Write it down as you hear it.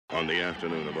On the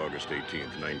afternoon of August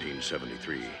 18th,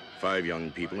 1973, 5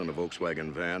 young people in a Volkswagen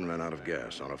van ran out of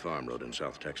gas on a farm road in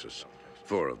South Texas.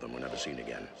 4 of them were never seen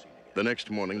again. The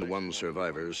next morning, the one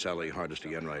survivor, Sally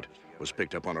Hardesty Enright, was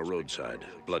picked up on a roadside,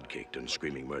 blood-caked and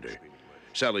screaming murder.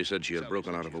 Sally said she had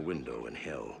broken out of a window in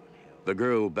hell. The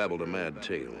girl babbled a mad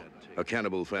tale. A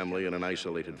cannibal family in an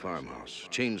isolated farmhouse,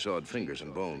 chainsawed fingers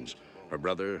and bones. Her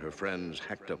brother, her friends,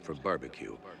 hacked up for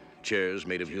barbecue. Chairs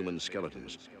made of human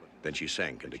skeletons. Then she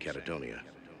sank into catatonia.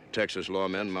 Texas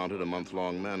lawmen mounted a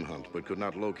month-long manhunt, but could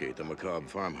not locate the macabre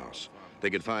farmhouse. They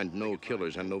could find no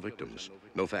killers and no victims,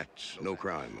 no facts, no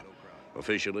crime.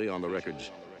 Officially, on the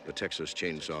records, the Texas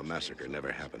Chainsaw Massacre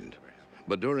never happened.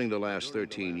 But during the last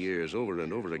 13 years, over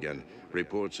and over again,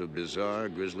 reports of bizarre,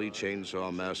 grisly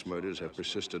chainsaw mass murders have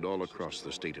persisted all across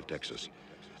the state of Texas.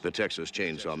 The Texas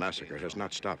Chainsaw Massacre has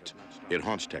not stopped. It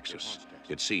haunts Texas.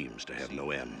 It seems to have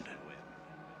no end.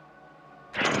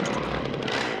 Hey,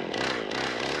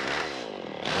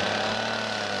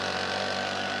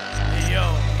 yo.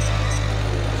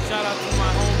 Shout out to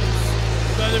my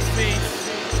homies, Leatherface,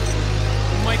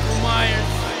 Michael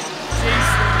Myers,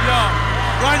 Jason, yo.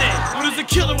 Run it! What is a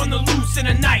killer on the loose in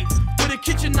a night? With a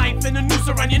kitchen knife and a noose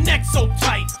around your neck so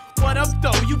tight. What up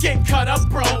though? You get cut up,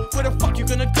 bro. Where the fuck you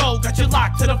gonna go? Got you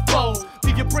locked to the flow.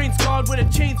 Leave your brain scarred with a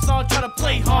chainsaw. Try to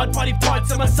play hard. Body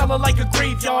parts in my cellar like a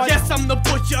graveyard. Yes, I'm the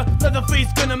butcher.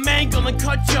 Leatherface gonna mangle and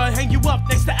cut ya. Hang you up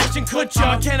next to Ashton Kutcher.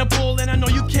 I'm a cannibal and I know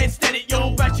you can't stand it,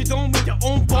 yo. Bash your dome with your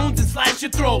own bones and slash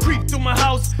your throat. Creep through my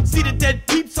house. See the dead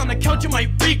peeps on the couch. You might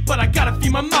reek, but I gotta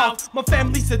feed my mouth. My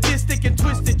family's sadistic and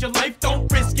twisted. Your life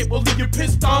don't risk it. We'll leave you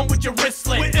pissed on with your wrist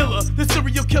slit. We're illa, the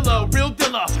serial killer, real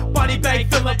dealer, body bag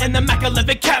filler, and the Mac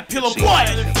 11 cat pillar. What?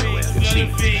 Leatherface.